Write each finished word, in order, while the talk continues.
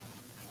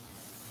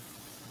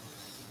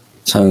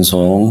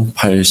찬송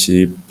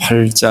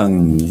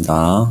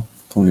 88장입니다.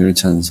 통일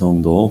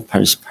찬송도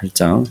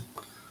 88장.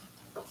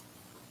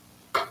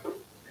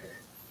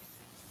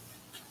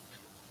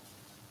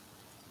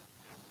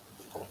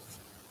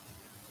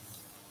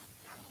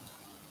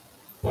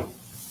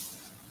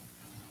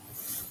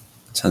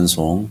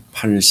 찬송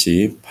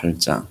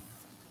 88장.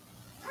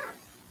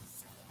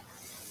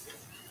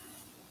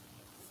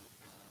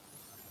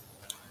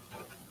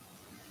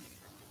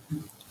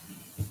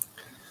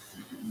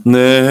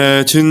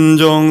 내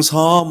진정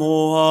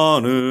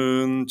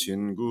사모하는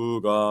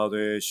친구가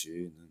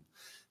되시는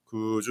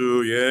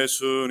구주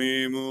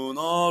예수님은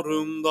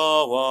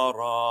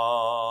아름다워라.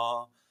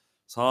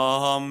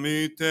 삶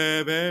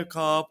밑에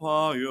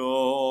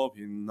백합하여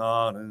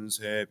빛나는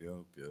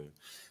새벽별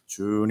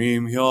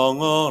주님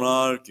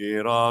영원할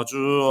길 아주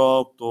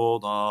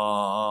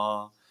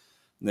없도다.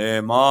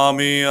 내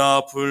맘이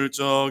아플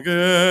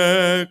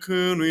적에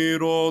큰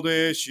위로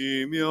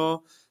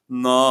되시며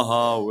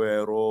나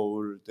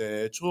외로울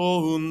때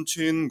좋은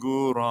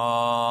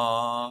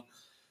친구라.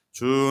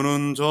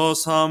 주는 저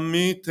산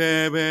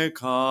밑에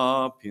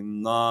백합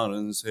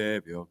빛나는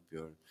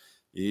새벽별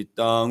이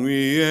땅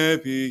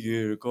위에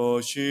비길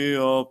것이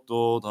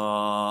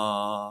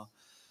없도다.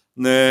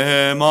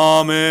 내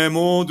맘의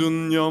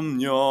모든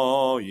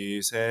염려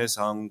이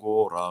세상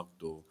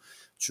고락도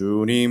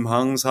주님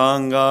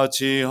항상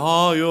같이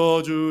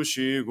하여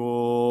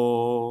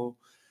주시고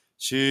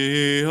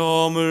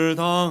시험을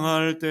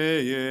당할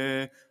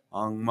때에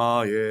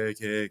악마의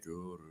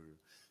개교를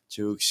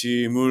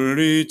즉시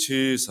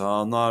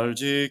물리치사 날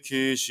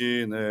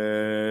지키시네.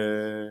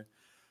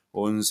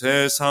 온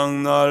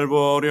세상 날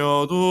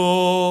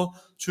버려도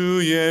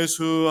주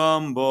예수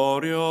안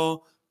버려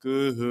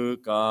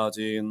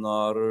끝까지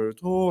나를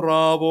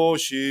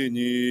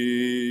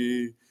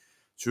돌아보시니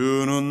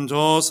주는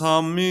저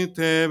산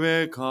밑에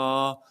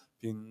백합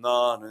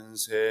빛나는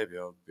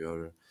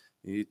새벽별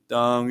이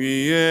땅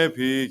위에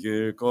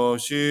비길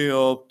것이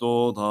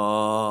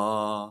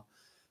없도다.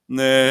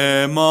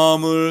 내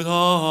마음을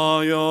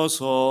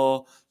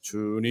다하여서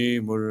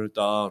주님을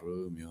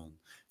따르면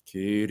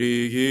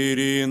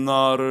길이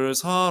나를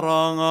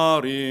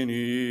사랑하리니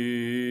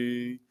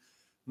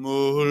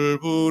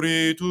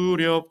물불이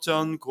두렵지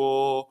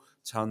않고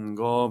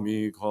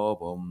잔검이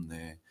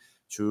겁없네.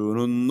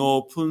 주는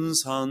높은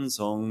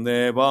산성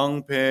내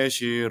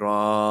방패시라.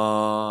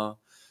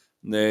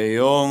 내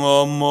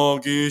영혼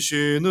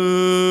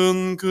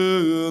먹이시는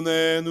그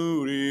은혜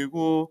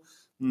누리고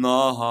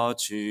나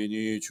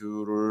친히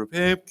주를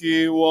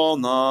뵙기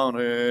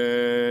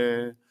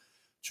원하네.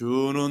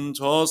 주는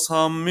저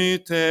산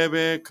밑에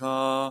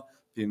백합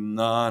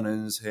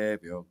빛나는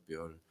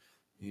새벽별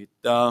이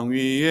땅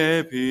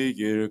위에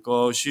비길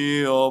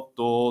것이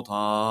없도다.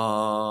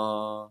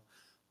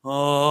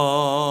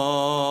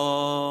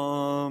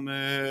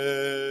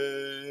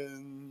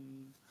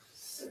 아멘.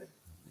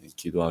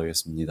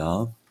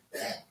 기도하겠습니다.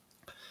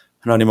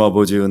 하나님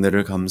아버지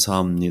은혜를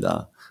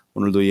감사합니다.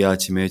 오늘도 이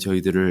아침에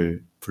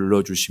저희들을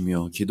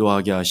불러주시며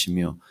기도하게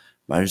하시며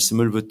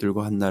말씀을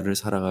붙들고 한 날을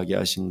살아가게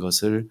하신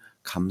것을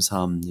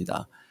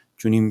감사합니다.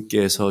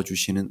 주님께서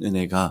주시는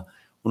은혜가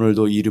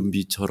오늘도 이른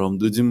비처럼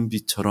늦은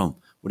비처럼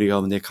우리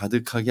가운데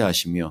가득하게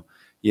하시며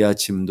이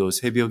아침도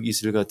새벽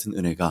이슬 같은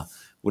은혜가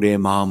우리의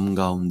마음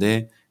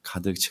가운데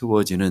가득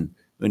채워지는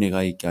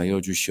은혜가 있게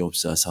하여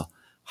주시옵소서.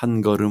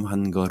 한 걸음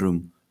한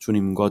걸음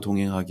주님과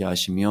동행하게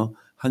하시며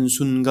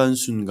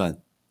한순간순간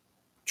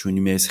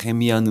주님의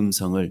세미한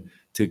음성을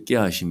듣게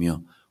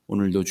하시며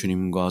오늘도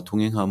주님과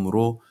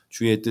동행함으로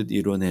주의 뜻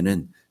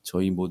이뤄내는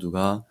저희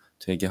모두가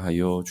되게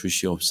하여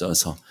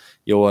주시옵소서.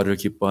 여호와를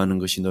기뻐하는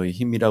것이 너희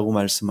힘이라고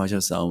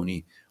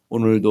말씀하셨사오니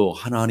오늘도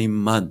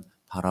하나님만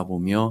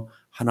바라보며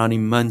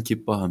하나님만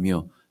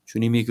기뻐하며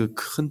주님이 그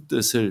큰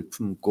뜻을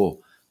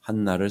품고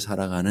한 날을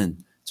살아가는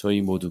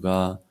저희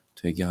모두가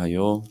되게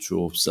하여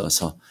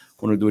주옵소서.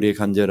 오늘도 우리의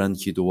간절한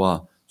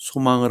기도와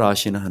소망을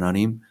아시는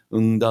하나님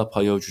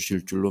응답하여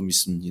주실 줄로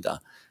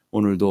믿습니다.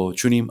 오늘도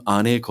주님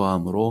안에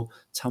거함으로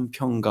참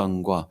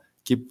평강과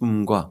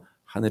기쁨과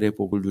하늘의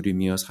복을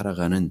누리며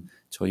살아가는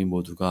저희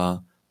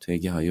모두가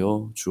되게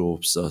하여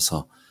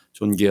주옵소서.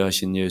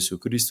 존귀하신 예수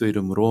그리스도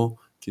이름으로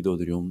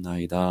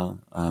기도드리옵나이다.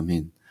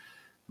 아멘.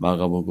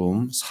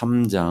 마가복음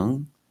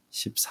 3장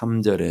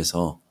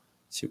 13절에서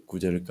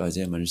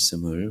 19절까지의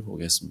말씀을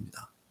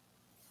보겠습니다.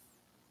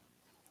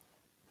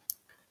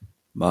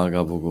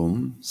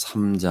 마가복음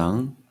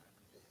 3장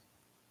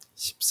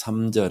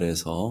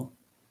 13절에서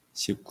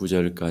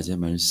 19절까지의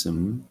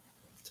말씀,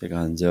 제가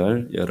한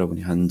절,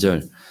 여러분이 한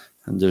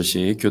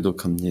절씩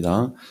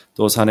교독합니다.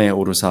 또 산에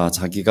오르사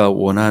자기가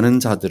원하는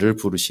자들을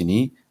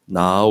부르시니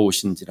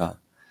나아오신지라.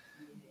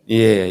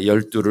 이에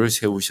 12를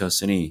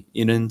세우셨으니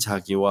이는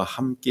자기와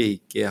함께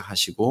있게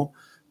하시고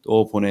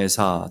또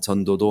보내사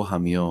전도도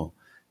하며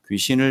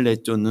귀신을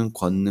내쫓는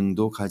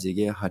권능도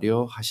가지게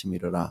하려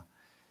하심이로라.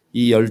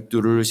 이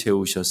 12를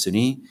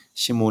세우셨으니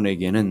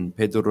시몬에게는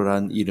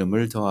베드로란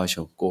이름을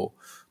더하셨고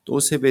또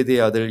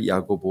세베대의 아들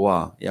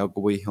야고보와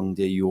야고보의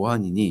형제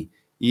요한이니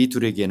이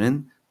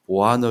둘에게는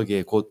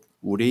보아너게 곧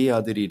우리의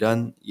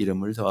아들이란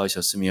이름을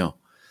더하셨으며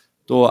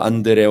또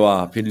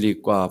안드레와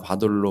빌립과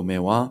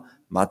바돌로메와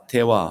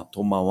마테와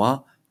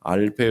도마와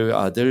알페의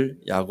아들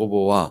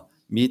야고보와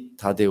및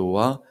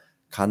다데오와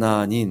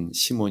가나안인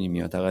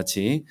시몬이며 다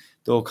같이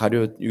또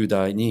가룟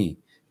유다니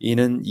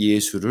이는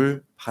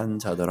예수를 판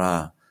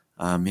자더라.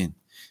 아멘.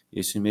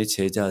 예수님의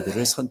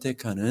제자들을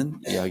선택하는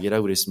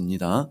이야기라고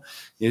그랬습니다.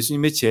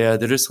 예수님의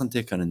제자들을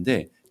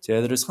선택하는데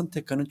제자들을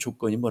선택하는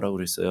조건이 뭐라고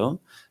그랬어요?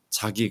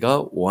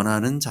 자기가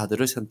원하는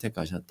자들을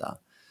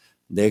선택하셨다.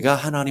 내가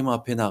하나님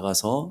앞에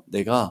나가서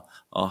내가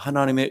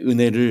하나님의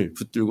은혜를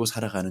붙들고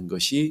살아가는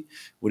것이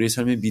우리의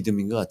삶의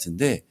믿음인 것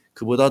같은데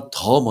그보다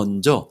더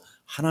먼저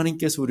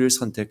하나님께서 우리를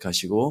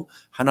선택하시고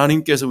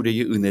하나님께서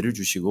우리에게 은혜를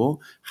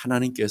주시고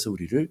하나님께서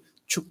우리를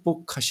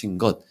축복하신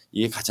것,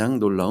 이게 가장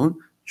놀라운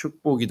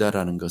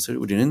축복이다라는 것을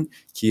우리는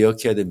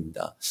기억해야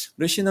됩니다.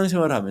 우리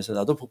신앙생활을 하면서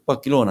나도 복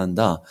받기를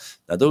원한다,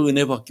 나도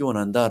은혜 받기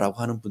원한다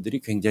라고 하는 분들이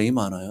굉장히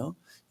많아요.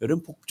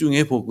 여러분, 복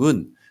중의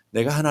복은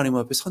내가 하나님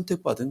앞에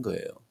선택받은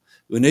거예요.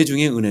 은혜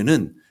중에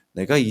은혜는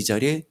내가 이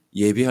자리에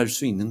예배할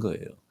수 있는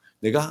거예요.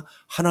 내가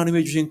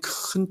하나님의 주신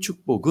큰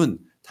축복은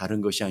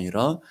다른 것이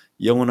아니라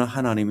영원한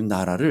하나님의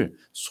나라를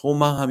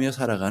소망하며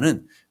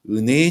살아가는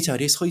은혜의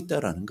자리에 서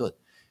있다라는 것.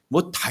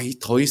 뭐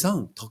더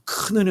이상 더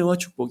큰 은혜와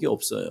축복이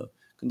없어요.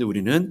 근데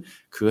우리는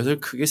그것을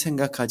크게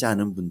생각하지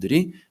않은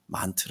분들이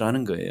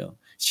많더라는 거예요.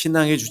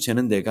 신앙의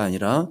주체는 내가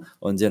아니라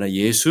언제나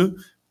예수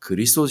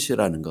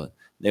그리스도시라는 것.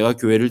 내가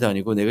교회를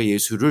다니고 내가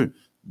예수를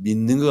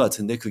믿는 것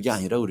같은데 그게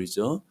아니라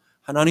그러죠.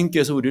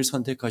 하나님께서 우리를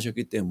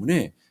선택하셨기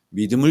때문에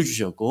믿음을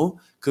주셨고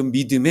그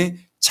믿음의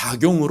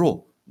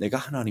작용으로 내가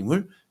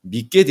하나님을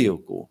믿게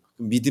되었고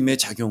그 믿음의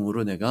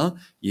작용으로 내가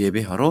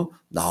예배하러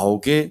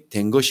나오게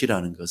된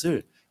것이라는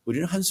것을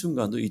우리는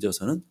한순간도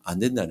잊어서는 안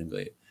된다는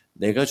거예요.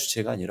 내가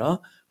주체가 아니라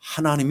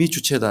하나님이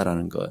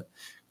주체다라는 것.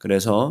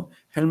 그래서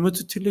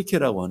헬무트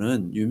틸리케라고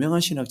하는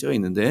유명한 신학자가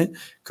있는데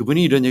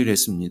그분이 이런 얘기를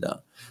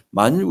했습니다.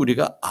 만일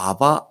우리가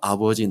아바,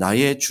 아버지,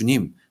 나의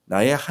주님,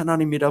 나의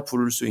하나님이라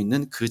부를 수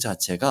있는 그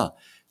자체가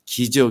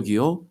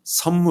기적이요,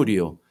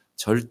 선물이요,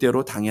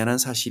 절대로 당연한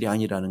사실이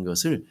아니라는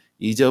것을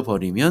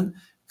잊어버리면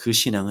그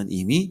신앙은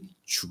이미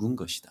죽은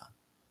것이다.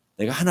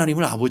 내가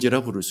하나님을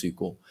아버지라 부를 수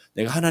있고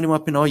내가 하나님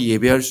앞에 나와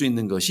예배할 수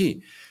있는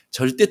것이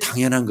절대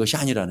당연한 것이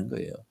아니라는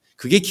거예요.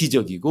 그게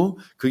기적이고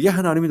그게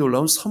하나님이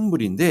놀라운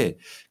선물인데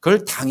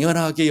그걸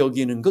당연하게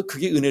여기는 것,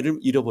 그게 은혜를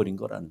잃어버린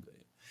거라는 거예요.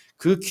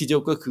 그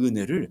기적과 그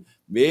은혜를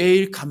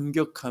매일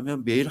감격하며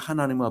매일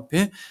하나님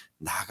앞에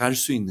나갈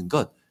수 있는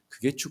것,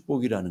 그게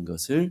축복이라는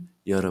것을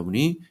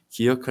여러분이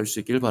기억할 수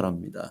있길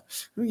바랍니다.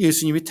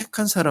 예수님이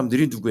택한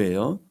사람들이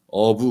누구예요?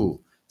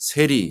 어부,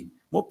 세리,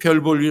 뭐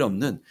별 볼 일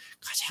없는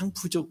가장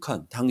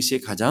부족한, 당시에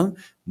가장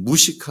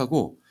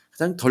무식하고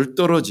가장 덜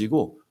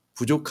떨어지고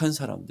부족한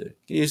사람들.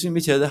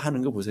 예수님이 제자들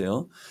하는 거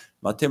보세요.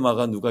 마태,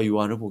 마가, 누가,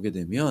 요한을 보게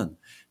되면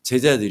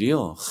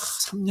제자들이요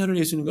 3년을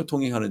예수님과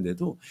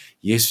동행하는데도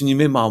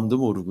예수님의 마음도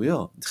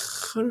모르고요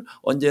늘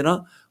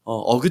언제나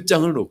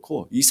어긋장을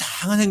놓고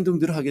이상한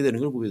행동들을 하게 되는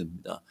걸 보게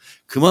됩니다.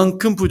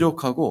 그만큼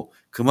부족하고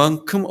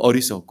그만큼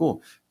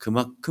어리석고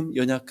그만큼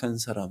연약한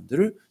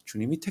사람들을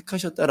주님이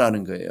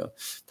택하셨다라는 거예요.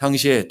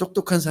 당시에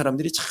똑똑한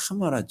사람들이 참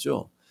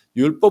많았죠.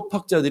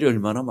 율법학자들이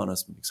얼마나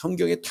많았습니까?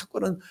 성경에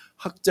탁월한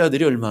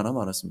학자들이 얼마나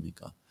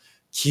많았습니까?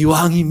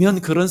 기왕이면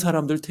그런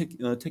사람들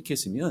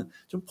택했으면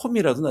좀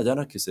폼이라도 나지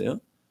않았겠어요?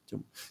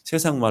 좀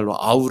세상 말로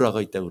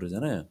아우라가 있다고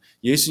그러잖아요.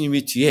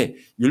 예수님이 뒤에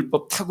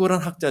율법 탁월한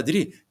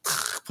학자들이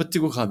탁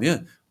버티고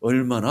가면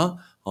얼마나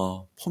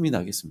폼이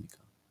나겠습니까?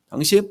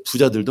 당시에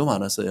부자들도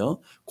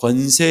많았어요.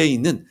 권세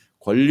있는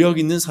권력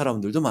있는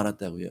사람들도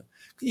많았다고요.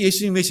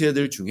 예수님의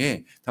제자들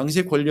중에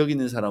당시에 권력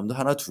있는 사람도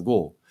하나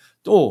두고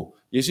또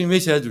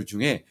예수님의 제자들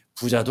중에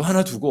부자도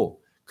하나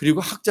두고 그리고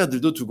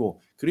학자들도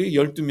두고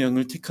그리고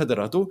 12명을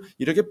택하더라도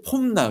이렇게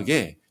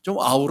폼나게 좀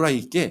아우라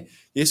있게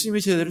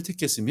예수님의 제자들을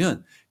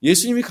택했으면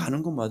예수님이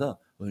가는 곳마다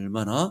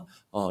얼마나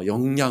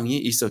영향이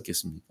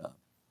있었겠습니까?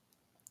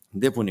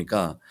 근데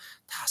보니까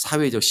다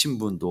사회적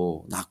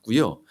신분도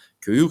낮고요.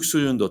 교육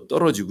수준도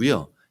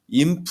떨어지고요.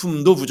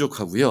 인품도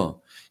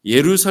부족하고요.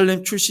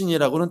 예루살렘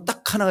출신이라고는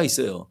딱 하나가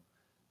있어요.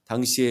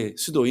 당시의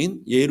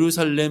수도인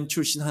예루살렘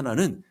출신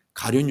하나는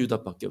가룟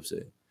유다밖에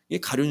없어요. 이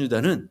가룟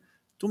유다는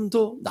좀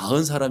더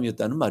나은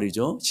사람이었다는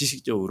말이죠.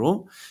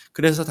 지식적으로.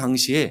 그래서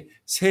당시에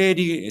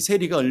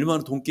세리가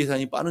얼마나 돈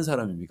계산이 빠른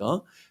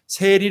사람입니까?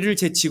 세리를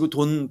제치고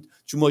돈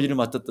주머니를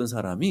맡았던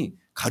사람이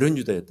가룟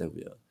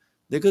유다였다고요.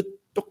 근데 그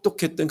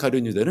똑똑했던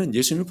가룟 유다는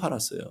예수님을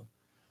팔았어요.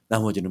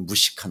 나머지는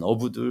무식한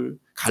어부들,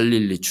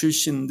 갈릴리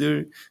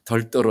출신들,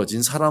 덜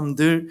떨어진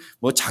사람들,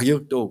 뭐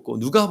자격도 없고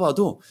누가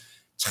봐도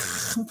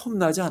참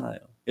폼나지 않아요.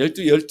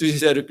 12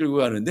 제자를 끌고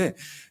가는데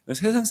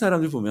세상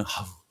사람들 보면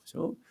아우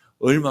저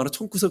얼마나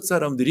총구석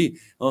사람들이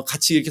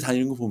같이 이렇게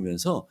다니는 거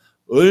보면서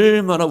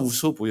얼마나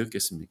우스워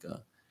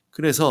보였겠습니까?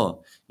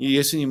 그래서 이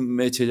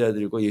예수님의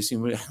제자들과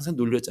예수님을 항상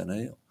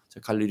놀렸잖아요.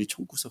 갈릴리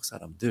총구석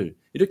사람들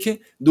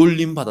이렇게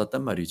놀림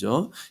받았단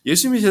말이죠.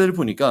 예수님의 제자들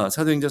보니까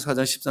사도행전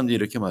 4장 13절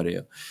이렇게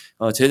말해요.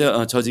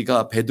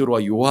 저지가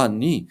베드로와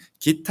요한이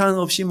기탄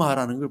없이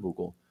말하는 걸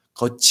보고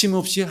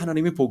거침없이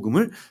하나님의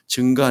복음을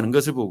증거하는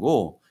것을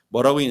보고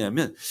뭐라고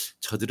했냐면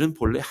저들은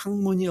본래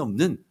학문이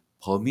없는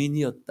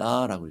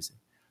범인이었다라고 했어요.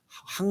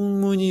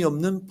 학문이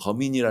없는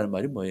범인이라는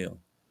말이 뭐예요?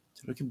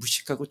 저렇게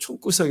무식하고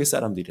총구석의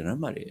사람들이라는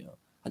말이에요.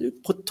 아주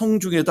보통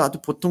중에도 아주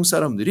보통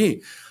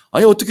사람들이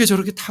아니 어떻게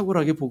저렇게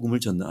탁월하게 복음을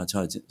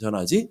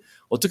전하지?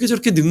 어떻게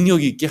저렇게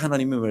능력 있게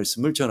하나님의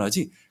말씀을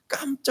전하지?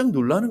 깜짝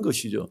놀라는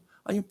것이죠.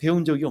 아니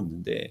배운 적이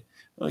없는데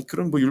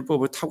그런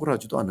율법을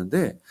탁월하지도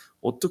않은데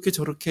어떻게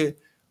저렇게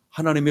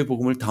하나님의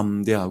복음을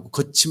담대하고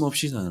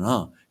거침없이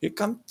전하나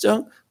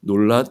깜짝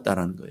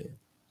놀랐다라는 거예요.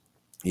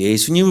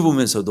 예수님을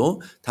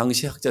보면서도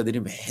당시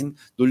학자들이 맨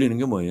놀리는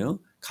게 뭐예요?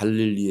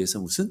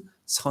 갈릴리에서 무슨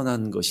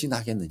선한 것이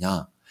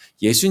나겠느냐.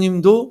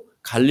 예수님도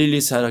갈릴리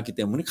살았기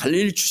때문에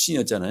갈릴리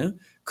출신이었잖아요.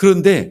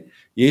 그런데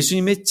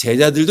예수님의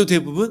제자들도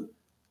대부분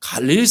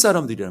갈릴리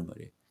사람들이란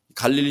말이에요.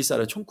 갈릴리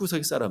사람,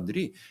 총구석의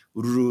사람들이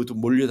우르르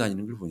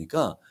몰려다니는 걸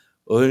보니까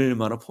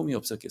얼마나 폼이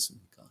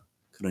없었겠습니까?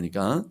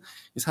 그러니까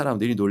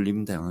사람들이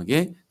놀림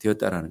당하게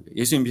되었다라는 거예요.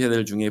 예수님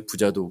제자들 중에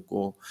부자도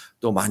없고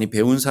또 많이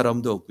배운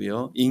사람도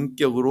없고요.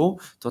 인격으로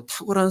더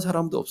탁월한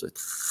사람도 없어요.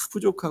 다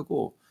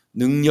부족하고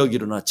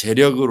능력으로나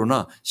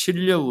재력으로나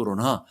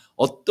실력으로나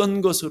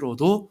어떤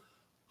것으로도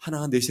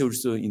하나 내세울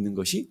수 있는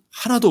것이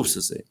하나도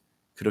없었어요.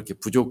 그렇게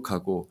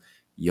부족하고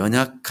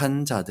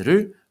연약한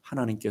자들을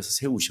하나님께서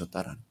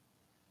세우셨다라는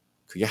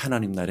그게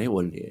하나님 나라의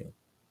원리예요.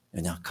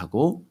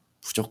 연약하고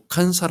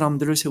부족한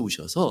사람들을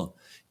세우셔서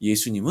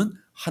예수님은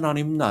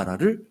하나님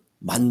나라를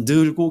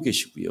만들고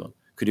계시고요.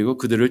 그리고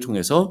그들을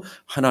통해서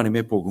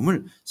하나님의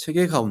복음을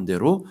세계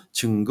가운데로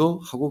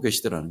증거하고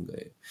계시더라는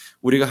거예요.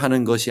 우리가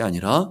하는 것이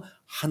아니라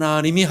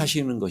하나님이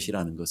하시는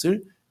것이라는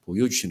것을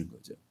보여주시는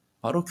거죠.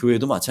 바로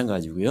교회도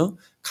마찬가지고요.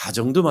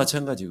 가정도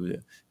마찬가지고요.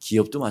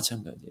 기업도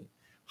마찬가지예요.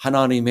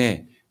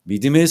 하나님의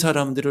믿음의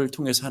사람들을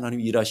통해서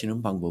하나님이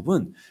일하시는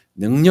방법은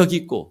능력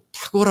있고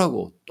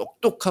탁월하고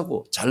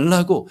똑똑하고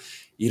잘나고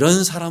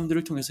이런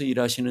사람들을 통해서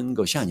일하시는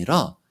것이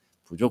아니라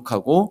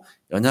부족하고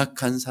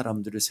연약한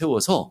사람들을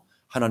세워서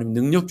하나님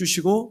능력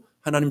주시고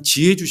하나님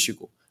지혜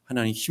주시고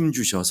하나님 힘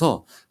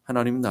주셔서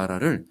하나님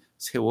나라를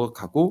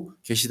세워가고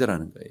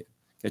계시더라는 거예요.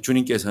 그러니까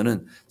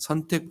주님께서는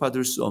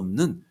선택받을 수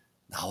없는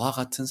나와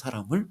같은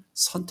사람을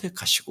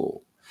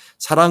선택하시고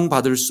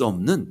사랑받을 수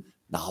없는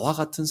나와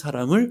같은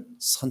사람을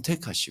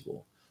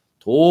선택하시고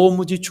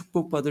도무지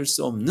축복받을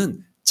수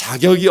없는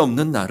자격이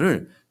없는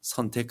나를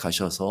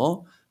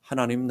선택하셔서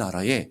하나님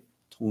나라의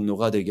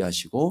통로가 되게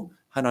하시고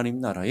하나님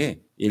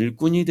나라의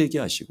일꾼이 되게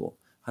하시고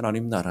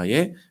하나님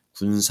나라의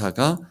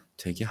군사가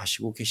되게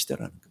하시고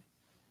계시다라는 거예요.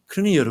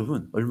 그러니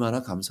여러분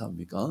얼마나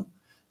감사합니까?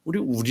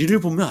 우리를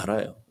보면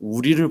알아요.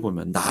 우리를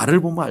보면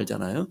나를 보면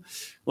알잖아요.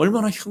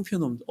 얼마나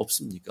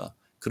형편없습니까?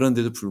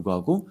 그런데도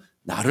불구하고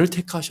나를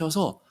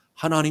택하셔서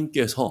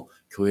하나님께서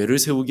교회를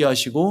세우게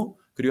하시고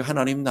그리고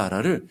하나님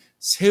나라를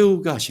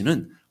세우게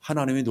하시는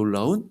하나님의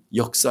놀라운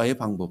역사의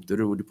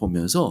방법들을 우리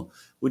보면서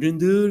우리는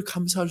늘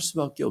감사할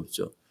수밖에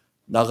없죠.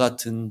 나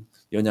같은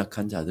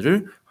연약한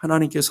자들을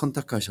하나님께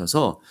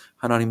선택하셔서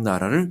하나님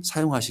나라를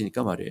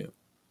사용하시니까 말이에요.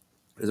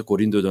 그래서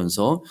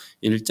고린도전서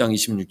 1장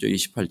 26절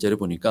 28절에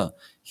보니까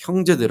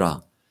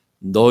형제들아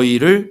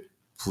너희를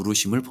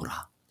부르심을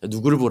보라.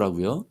 누구를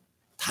보라고요?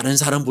 다른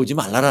사람 보지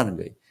말라라는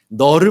거예요.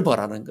 너를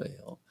보라는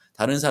거예요.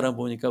 다른 사람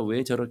보니까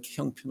왜 저렇게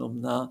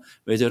형편없나?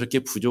 왜 저렇게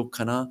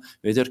부족하나?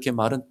 왜 저렇게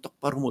말은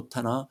똑바로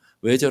못하나?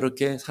 왜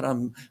저렇게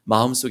사람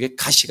마음속에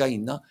가시가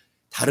있나?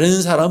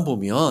 다른 사람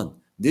보면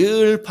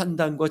늘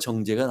판단과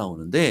정죄가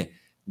나오는데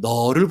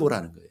너를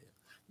보라는 거예요.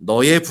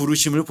 너의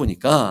부르심을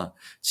보니까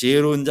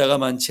지혜로운 자가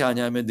많지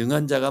아니하며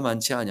능한 자가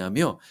많지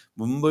아니하며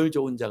문벌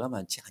좋은 자가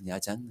많지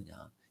아니하지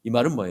않느냐. 이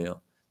말은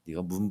뭐예요?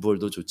 네가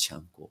문벌도 좋지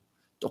않고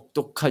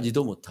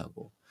똑똑하지도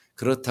못하고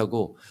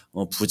그렇다고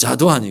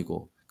부자도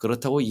아니고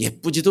그렇다고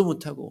예쁘지도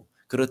못하고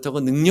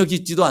그렇다고 능력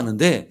있지도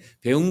않은데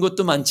배운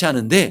것도 많지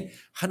않은데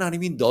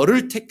하나님이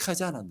너를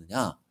택하지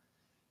않았느냐.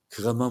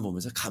 그것만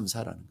보면서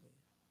감사라는 거예요.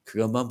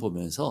 그것만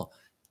보면서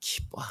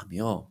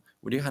기뻐하며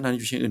우리 하나님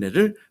주신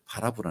은혜를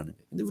바라보라는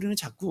거예요. 근데 우리는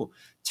자꾸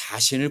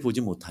자신을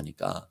보지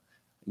못하니까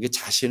이게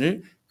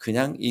자신을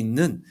그냥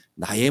있는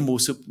나의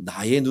모습,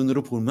 나의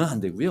눈으로 보면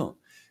안 되고요.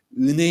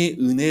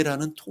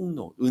 은혜라는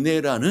통로,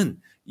 은혜라는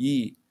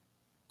이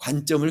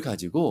관점을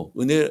가지고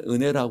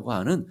은혜라고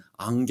하는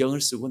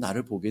안경을 쓰고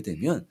나를 보게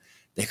되면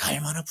내가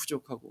얼마나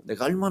부족하고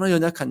내가 얼마나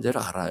연약한지를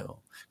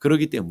알아요.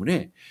 그렇기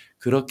때문에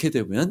그렇게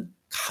되면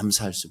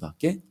감사할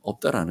수밖에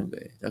없다라는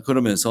거예요. 자,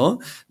 그러면서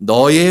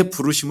너의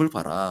부르심을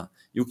봐라.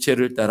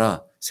 육체를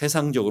따라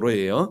세상적으로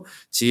해요.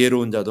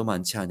 지혜로운 자도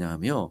많지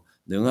아니하며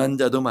능한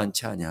자도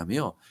많지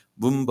아니하며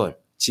문벌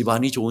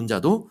집안이 좋은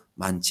자도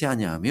많지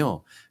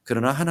아니하며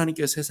그러나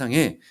하나님께서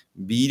세상에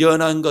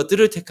미련한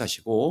것들을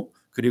택하시고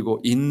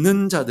그리고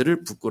있는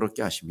자들을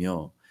부끄럽게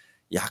하시며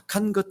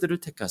약한 것들을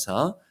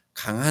택하사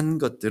강한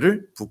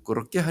것들을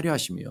부끄럽게 하려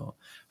하시며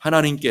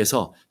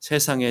하나님께서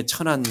세상에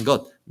천한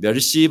것,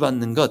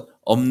 멸시받는 것,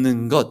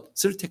 없는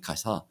것을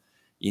택하사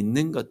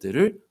있는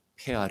것들을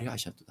폐하려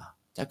하셨도다.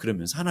 자,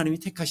 그러면서 하나님이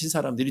택하신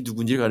사람들이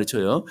누군지를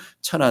가르쳐요.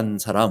 천한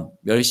사람,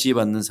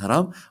 멸시받는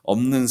사람,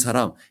 없는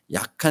사람,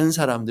 약한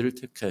사람들을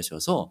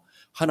택하셔서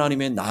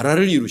하나님의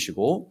나라를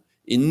이루시고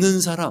있는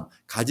사람,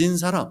 가진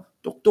사람,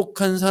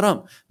 똑똑한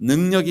사람,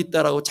 능력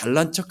있다라고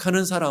잘난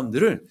척하는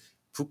사람들을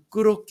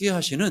부끄럽게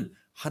하시는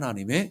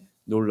하나님의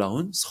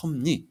놀라운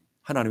섭리,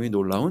 하나님의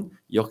놀라운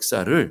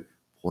역사를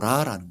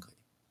보라라는 거예요.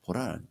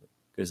 보라라는 거예요.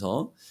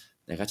 그래서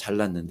내가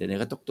잘났는데,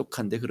 내가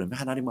똑똑한데 그러면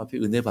하나님 앞에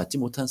은혜 받지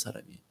못한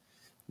사람이에요.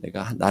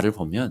 내가 나를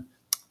보면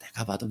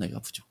내가 봐도 내가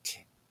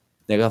부족해.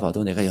 내가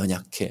봐도 내가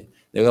연약해.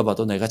 내가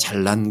봐도 내가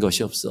잘난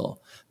것이 없어.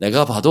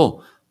 내가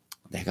봐도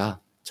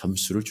내가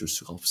점수를 줄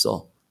수가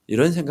없어.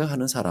 이런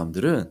생각하는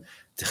사람들은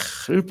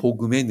늘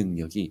복음의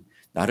능력이,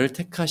 나를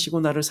택하시고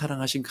나를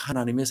사랑하신 그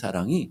하나님의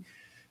사랑이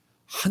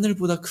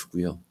하늘보다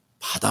크고요,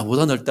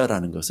 바다보다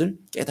넓다라는 것을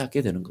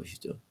깨닫게 되는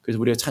것이죠. 그래서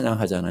우리가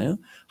찬양하잖아요.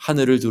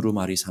 하늘을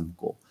두루마리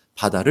삼고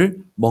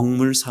바다를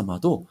먹물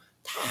삼아도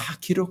다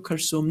기록할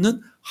수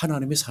없는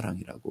하나님의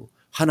사랑이라고,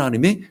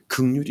 하나님의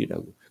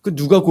긍휼이라고. 그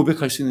누가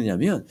고백할 수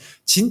있느냐면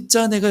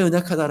진짜 내가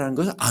연약하다라는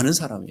것을 아는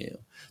사람이에요.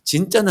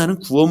 진짜 나는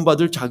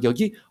구원받을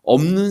자격이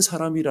없는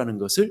사람이라는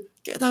것을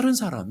깨달은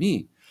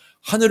사람이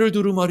하늘을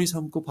두루마리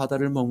삼고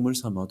바다를 먹물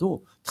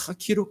삼아도 다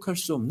기록할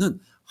수 없는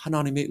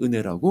하나님의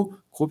은혜라고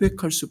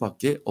고백할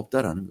수밖에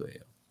없다라는 거예요.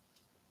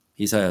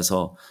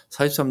 이사야서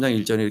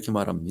 43장 1절에 이렇게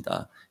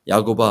말합니다.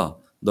 야곱아,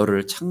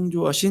 너를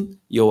창조하신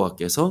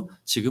여호와께서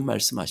지금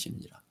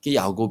말씀하시느니라.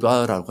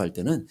 야곱아라고 할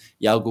때는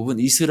야곱은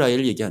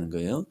이스라엘을 얘기하는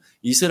거예요.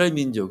 이스라엘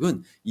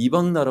민족은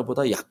이방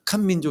나라보다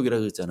약한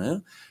민족이라고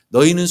했잖아요.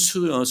 너희는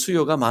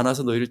수요가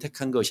많아서 너희를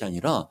택한 것이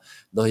아니라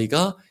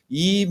너희가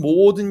이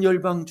모든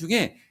열방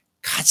중에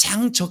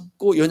가장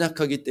적고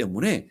연약하기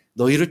때문에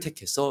너희를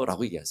택했어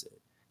라고 얘기하세요.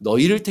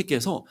 너희를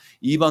택해서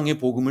이방의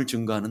복음을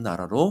증거하는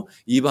나라로,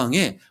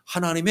 이방의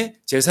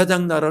하나님의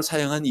제사장 나라를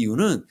사용한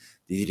이유는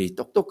너희들이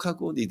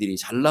똑똑하고 너희들이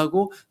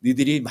잘나고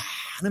너희들이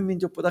많은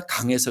민족보다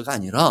강해서가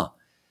아니라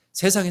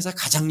세상에서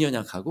가장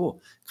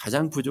연약하고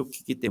가장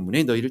부족했기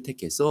때문에 너희를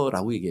택했어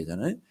라고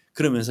얘기하잖아요.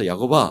 그러면서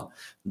야곱아,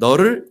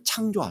 너를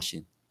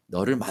창조하신,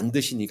 너를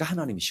만드신 이가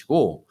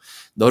하나님이시고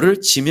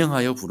너를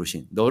지명하여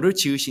부르신, 너를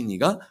지으신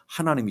이가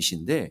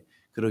하나님이신데,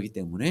 그렇기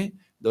때문에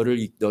너희를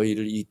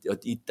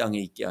이 땅에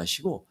있게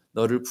하시고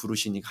너를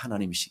부르신 이가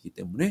하나님이시기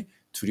때문에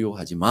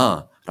두려워하지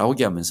마라고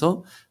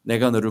얘기하면서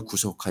내가 너를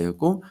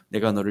구속하였고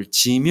내가 너를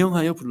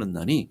지명하여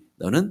불렀나니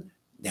너는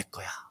내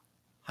거야.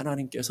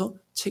 하나님께서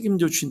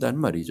책임져 주신다는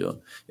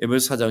말이죠.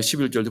 에베소 4장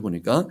 11절도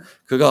보니까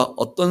그가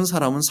어떤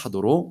사람은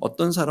사도로,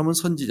 어떤 사람은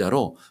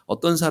선지자로,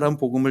 어떤 사람은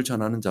복음을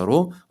전하는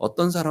자로,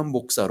 어떤 사람은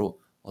목사로,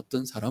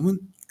 어떤 사람은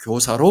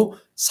교사로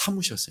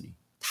삼으셨으니,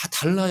 다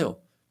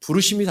달라요.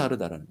 부르심이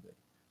다르다라는 거예요.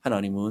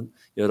 하나님은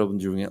여러분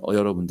중에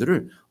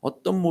여러분들을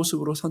어떤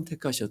모습으로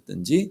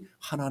선택하셨든지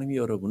하나님이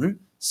여러분을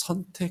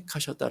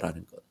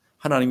선택하셨다라는 것,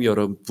 하나님이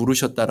여러분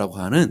부르셨다라고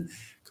하는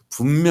그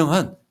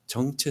분명한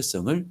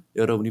정체성을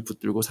여러분이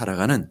붙들고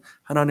살아가는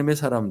하나님의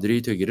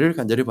사람들이 되기를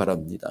간절히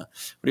바랍니다.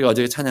 우리가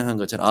어제 찬양한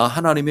것처럼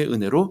하나님의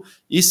은혜로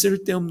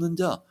있을 데 없는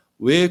자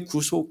왜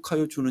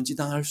구속하여 주는지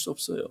나 알 수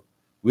없어요.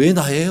 왜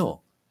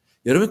나예요?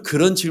 여러분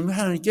그런 질문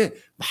하나님께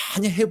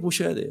많이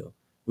해보셔야 돼요.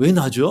 왜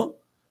나죠?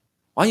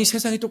 아니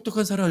세상에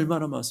똑똑한 사람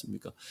얼마나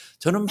많습니까?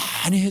 저는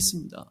많이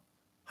했습니다.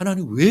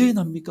 하나님 왜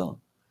납니까?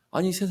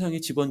 아니 세상에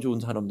집안 좋은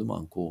사람도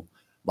많고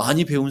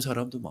많이 배운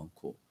사람도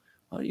많고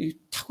아니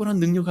탁월한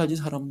능력 가진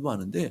사람도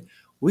많은데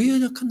왜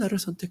연약한 나를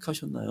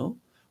선택하셨나요?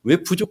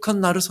 왜 부족한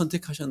나를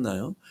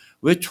선택하셨나요?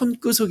 왜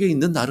촌구석에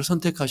있는 나를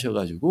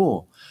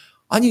선택하셔가지고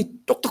아니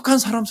똑똑한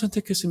사람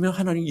선택했으면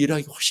하나님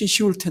일하기 훨씬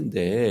쉬울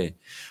텐데,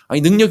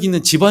 아니 능력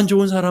있는 집안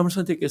좋은 사람을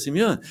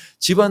선택했으면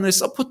집안의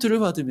서포트를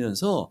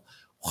받으면서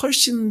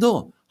훨씬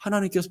더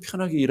하나님께서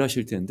편하게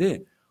일하실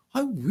텐데,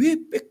 아니 왜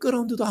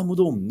백그라운드도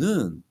아무도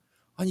없는,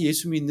 아니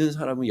예수 믿는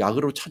사람은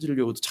약으로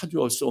찾으려고도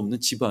찾아올 수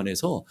없는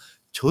집안에서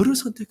저를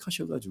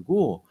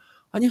선택하셔가지고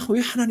아니 왜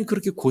하나님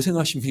그렇게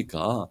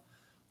고생하십니까?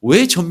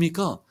 왜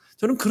접니까?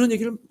 저는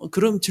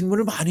그런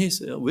질문을 많이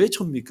했어요. 왜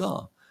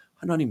접니까?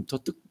 하나님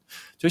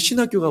저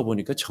신학교 가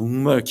보니까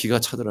정말 기가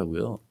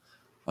차더라고요.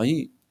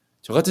 아니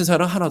저 같은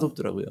사람 하나도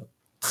없더라고요.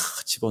 다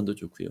집안도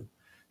좋고요.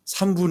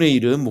 3분의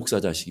 1은 목사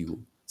자식이고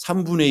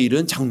 3분의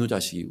 1은 장로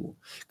자식이고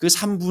그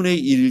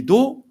 3분의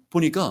 1도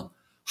보니까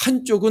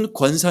한쪽은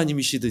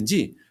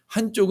권사님이시든지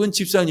한쪽은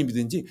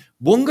집사님이든지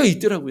뭔가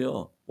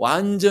있더라고요.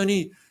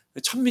 완전히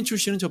천민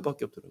출신은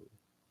저밖에 없더라고요.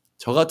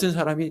 저 같은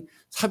사람이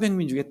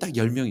 400민 중에 딱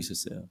 10명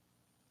있었어요.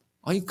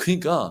 아니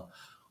그러니까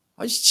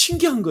아니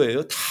신기한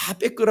거예요. 다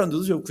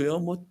백그라운드도 좋고요.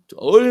 뭐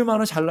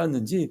얼마나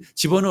잘났는지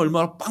집안은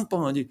얼마나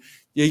빵빵한지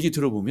얘기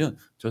들어보면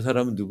저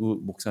사람은 누구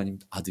목사님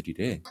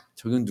아들이래.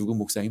 저건 누구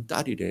목사님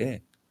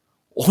딸이래.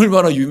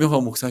 얼마나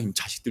유명한 목사님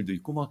자식들도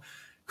있고 막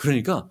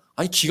그러니까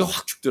아니 기가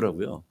확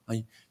죽더라고요.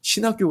 아니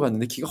신학교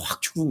갔는데 기가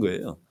확 죽은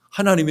거예요.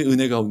 하나님의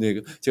은혜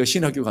가운데 제가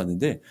신학교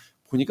갔는데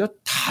보니까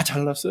다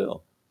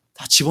잘났어요.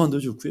 다 집안도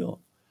좋고요.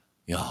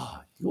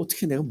 야, 이거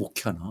어떻게 내가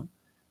목회하나?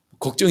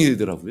 걱정이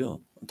되더라고요.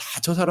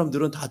 다 저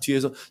사람들은 다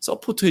뒤에서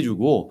서포트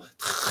해주고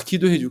다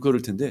기도해주고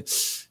그럴 텐데,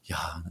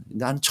 야,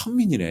 난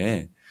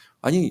천민이네.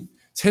 아니,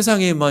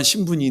 세상에만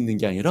신분이 있는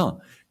게 아니라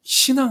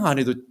신앙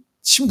안에도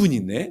신분이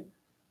있네.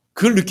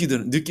 그걸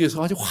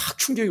느끼면서 아주 확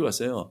충격이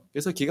왔어요.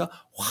 그래서 걔가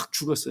확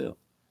죽었어요.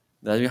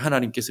 나중에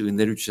하나님께서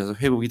은혜를 주셔서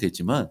회복이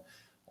됐지만,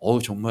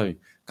 정말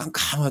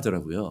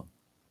깜깜하더라고요.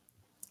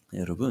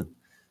 여러분,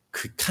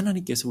 그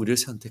하나님께서 우리를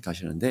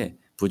선택하시는데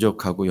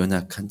부족하고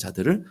연약한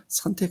자들을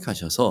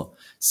선택하셔서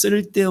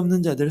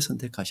쓸데없는 자들을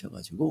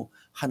선택하셔가지고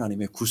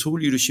하나님의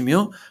구속을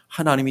이루시며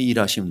하나님의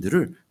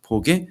일하심들을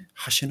보게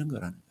하시는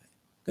거라는 거예요.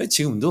 그러니까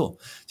지금도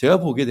제가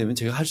보게 되면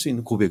제가 할 수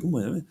있는 고백은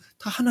뭐냐면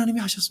다 하나님이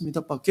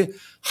하셨습니다 밖에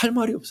할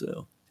말이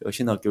없어요. 제가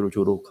신학교를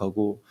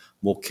졸업하고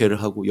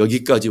목회를 하고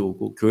여기까지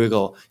오고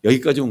교회가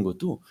여기까지 온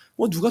것도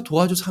뭐 누가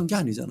도와줘서 한 게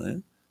아니잖아요.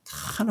 다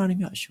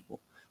하나님이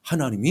하시고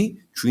하나님이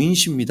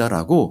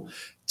주인이십니다라고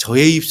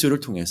저의 입술을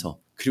통해서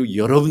그리고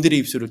여러분들의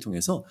입술을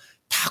통해서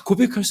다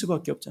고백할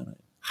수밖에 없잖아요.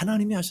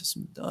 하나님이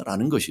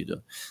하셨습니다라는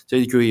것이죠.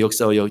 저희 교회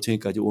역사와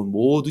여기까지 온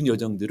모든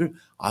여정들을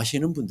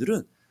아시는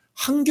분들은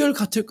한결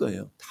같을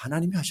거예요. 다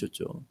하나님이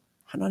하셨죠.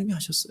 하나님이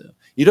하셨어요.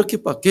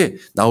 이렇게밖에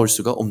나올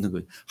수가 없는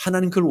거예요.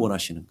 하나님 그걸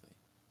원하시는 거예요.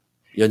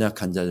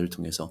 연약한 자들을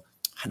통해서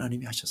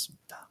하나님이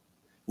하셨습니다.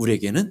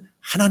 우리에게는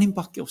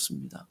하나님밖에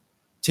없습니다.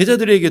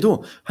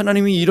 제자들에게도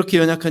하나님이 이렇게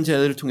연약한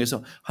자들을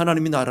통해서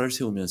하나님이 나라를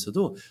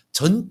세우면서도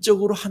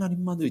전적으로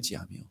하나님만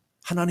의지하며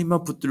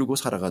하나님만 붙들고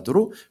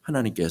살아가도록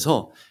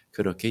하나님께서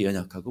그렇게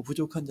연약하고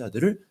부족한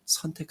자들을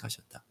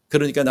선택하셨다.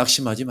 그러니까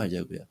낙심하지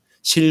말자고요.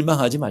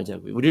 실망하지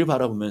말자고요. 우리를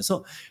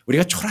바라보면서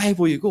우리가 초라해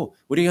보이고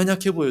우리가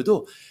연약해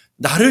보여도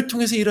나를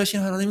통해서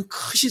일하시는 하나님은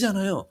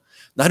크시잖아요.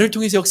 나를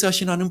통해서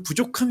역사하시는 하나님은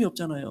부족함이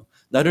없잖아요.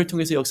 나를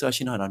통해서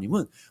역사하시는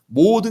하나님은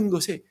모든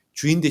것의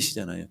주인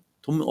되시잖아요.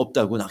 돈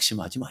없다고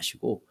낙심하지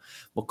마시고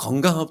뭐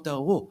건강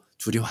없다고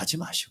두려워하지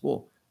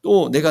마시고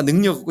또 내가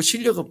능력 없고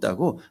실력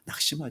없다고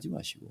낙심하지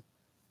마시고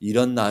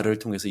이런 나를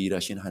통해서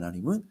일하시는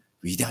하나님은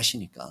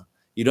위대하시니까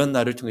이런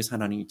나를 통해서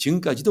하나님이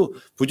지금까지도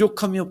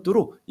부족함이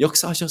없도록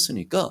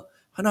역사하셨으니까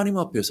하나님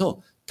앞에서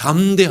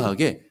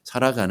담대하게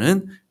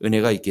살아가는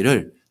은혜가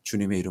있기를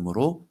주님의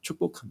이름으로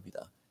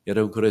축복합니다.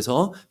 여러분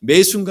그래서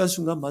매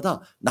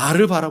순간순간마다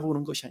나를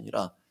바라보는 것이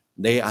아니라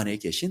내 안에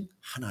계신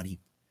하나님,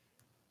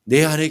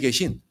 내 안에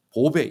계신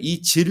보배,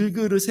 이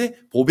질그릇에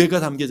보배가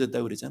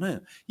담겨졌다고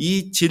그랬잖아요.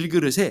 이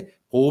질그릇에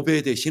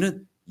보배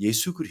되시는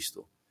예수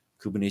그리스도,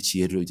 그분의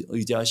지혜를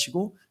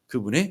의지하시고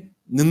그분의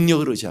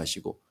능력을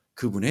의지하시고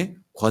그분의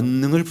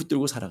권능을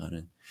붙들고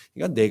살아가는,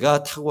 그러니까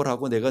내가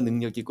탁월하고 내가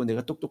능력 있고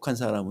내가 똑똑한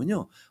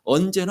사람은요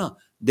언제나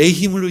내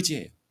힘을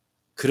의지해요.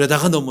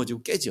 그러다가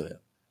넘어지고 깨져요.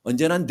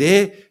 언제나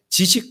내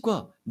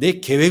지식과 내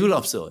계획을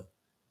앞서요.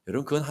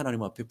 여러분 그건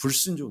하나님 앞에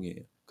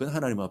불순종이에요. 그건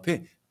하나님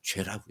앞에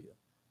죄라고요.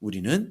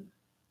 우리는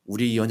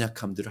우리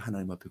연약함들을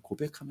하나님 앞에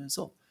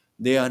고백하면서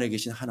내 안에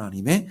계신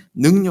하나님의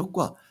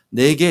능력과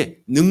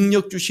내게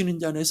능력 주시는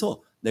자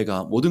안에서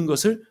내가 모든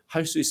것을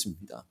할 수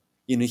있습니다.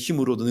 이는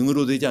힘으로도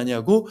능으로 되지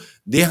아니하고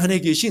내 안에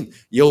계신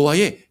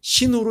여호와의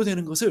신으로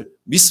되는 것을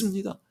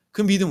믿습니다.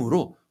 그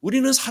믿음으로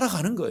우리는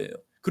살아가는 거예요.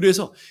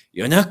 그래서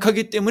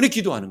연약하기 때문에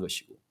기도하는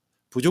것이고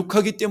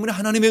부족하기 때문에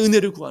하나님의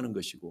은혜를 구하는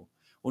것이고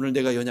오늘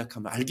내가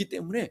연약함을 알기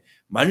때문에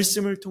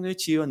말씀을 통해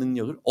지혜와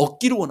능력을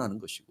얻기를 원하는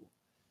것이고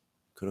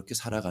그렇게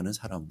살아가는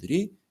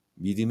사람들이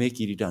믿음의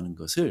길이라는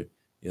것을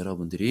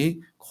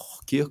여러분들이 꼭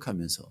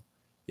기억하면서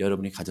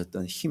여러분이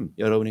가졌던 힘,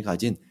 여러분이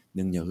가진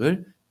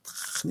능력을 다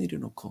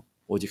내려놓고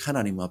오직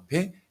하나님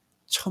앞에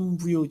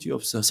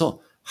천부요지없어서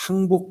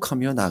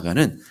항복하며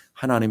나가는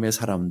하나님의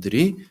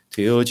사람들이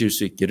되어질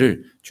수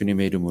있기를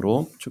주님의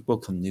이름으로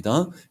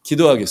축복합니다.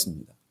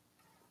 기도하겠습니다.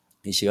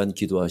 이 시간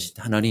기도하신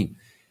하나님,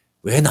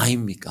 왜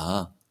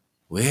나입니까?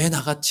 왜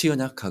나같이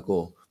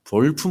연약하고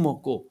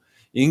볼품없고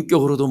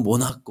인격으로도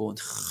모났고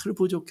늘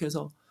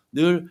부족해서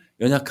늘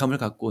연약함을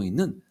갖고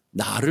있는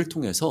나를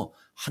통해서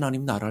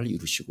하나님 나라를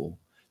이루시고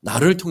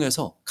나를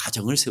통해서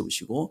가정을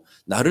세우시고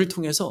나를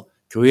통해서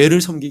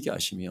교회를 섬기게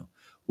하시며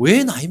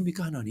왜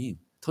나입니까 하나님?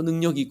 더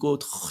능력 있고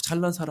더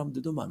잘난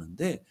사람들도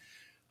많은데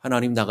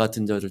하나님 나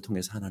같은 자를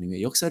통해서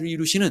하나님의 역사를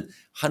이루시는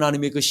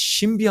하나님의 그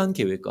신비한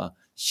계획과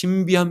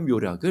신비한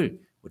묘략을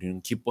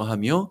우리는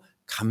기뻐하며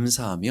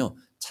감사하며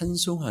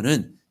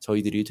찬송하는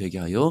저희들이 되게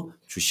하여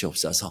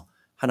주시옵소서.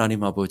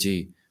 하나님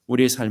아버지,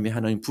 우리의 삶에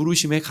하나님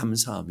부르심에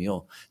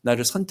감사하며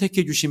나를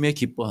선택해 주심에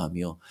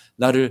기뻐하며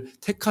나를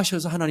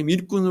택하셔서 하나님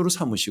일꾼으로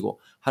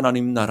삼으시고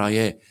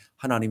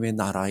하나님의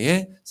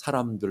나라의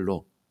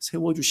사람들로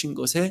세워주신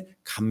것에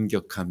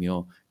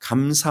감격하며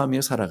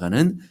감사하며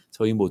살아가는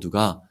저희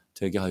모두가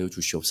되게 하여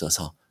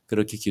주시옵소서.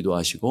 그렇게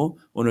기도하시고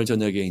오늘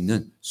저녁에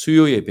있는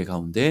수요 예배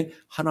가운데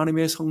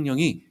하나님의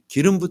성령이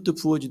기름부터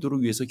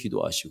부어지도록 위해서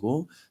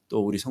기도하시고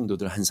또 우리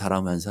성도들 한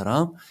사람 한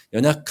사람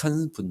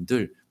연약한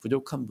분들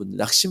부족한 분들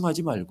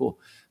낙심하지 말고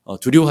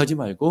두려워하지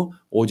말고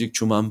오직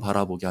주만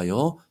바라보게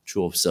하여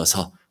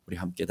주옵소서. 우리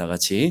함께 다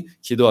같이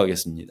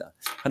기도하겠습니다.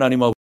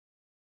 하나님 아버지